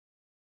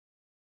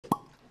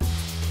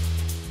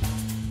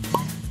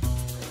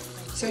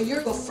So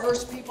you're the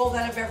first people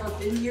that have ever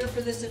been here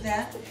for this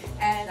event,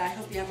 and I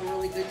hope you have a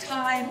really good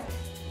time.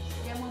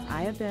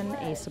 I have been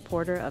a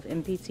supporter of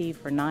MPT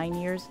for 9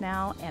 years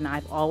now, and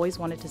I've always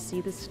wanted to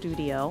see the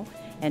studio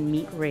and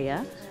meet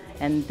Rhea,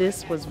 and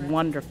this was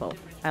wonderful.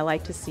 I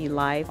like to see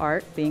live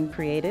art being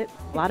created.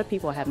 A lot of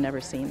people have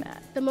never seen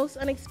that. The most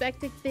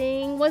unexpected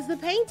thing was the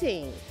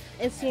painting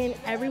and seeing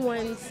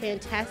everyone's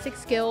fantastic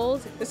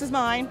skills. This is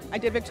mine. I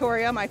did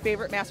Victoria, my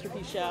favorite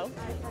masterpiece show.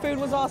 Food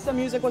was awesome,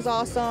 music was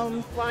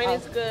awesome. Wine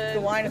is good. The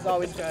wine is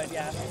always good,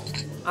 yeah.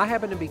 I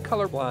happen to be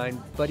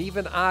colorblind, but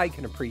even I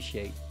can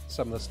appreciate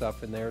some of the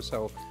stuff in there,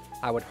 so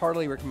I would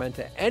heartily recommend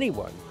to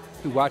anyone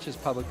who watches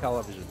public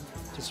television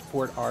to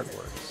support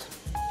Artworks.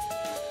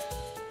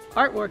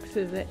 Artworks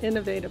is an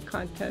innovative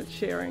content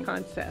sharing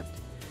concept.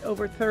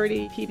 Over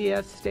 30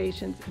 PBS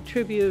stations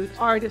contribute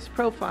artist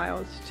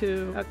profiles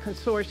to a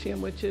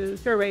consortium which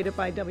is curated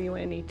by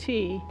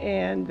WNET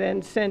and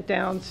then sent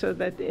down so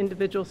that the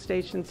individual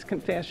stations can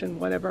fashion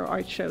whatever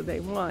art show they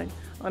want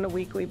on a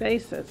weekly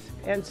basis.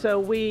 And so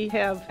we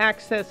have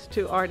access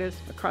to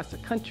artists across the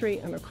country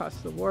and across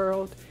the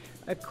world,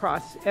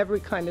 across every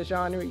kind of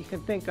genre you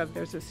can think of.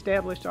 There's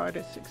established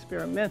artists,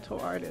 experimental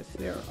artists,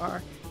 there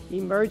are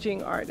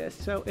emerging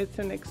artists. So it's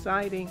an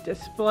exciting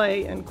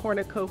display and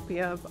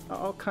cornucopia of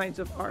all kinds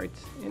of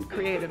arts and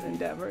creative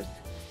endeavors.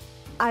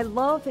 I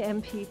love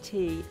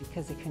MPT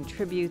because it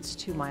contributes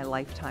to my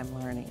lifetime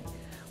learning.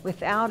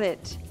 Without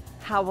it,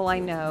 how will I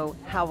know?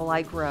 How will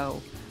I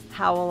grow?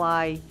 How will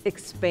I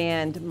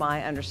expand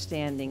my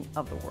understanding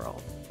of the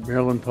world?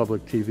 Maryland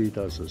Public TV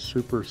does a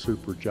super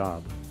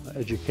job.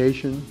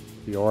 Education,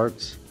 the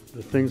arts,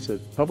 the things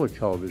that public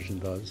television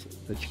does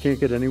that you can't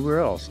get anywhere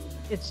else.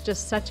 It's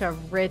just such a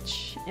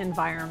rich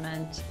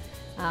environment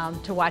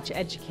to watch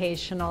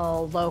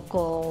educational,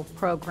 local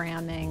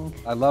programming.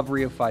 I love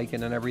Rhea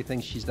Feikin and everything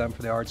she's done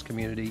for the arts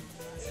community,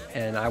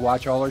 and I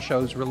watch all her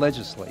shows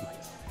religiously.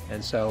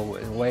 And so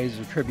in ways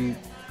of tribute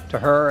to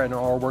her and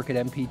our work at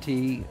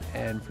MPT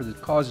and for the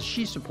causes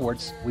she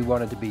supports, we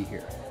wanted to be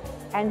here.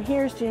 And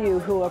here's to you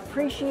who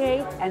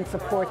appreciate and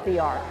support the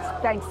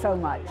arts. Thanks so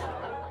much.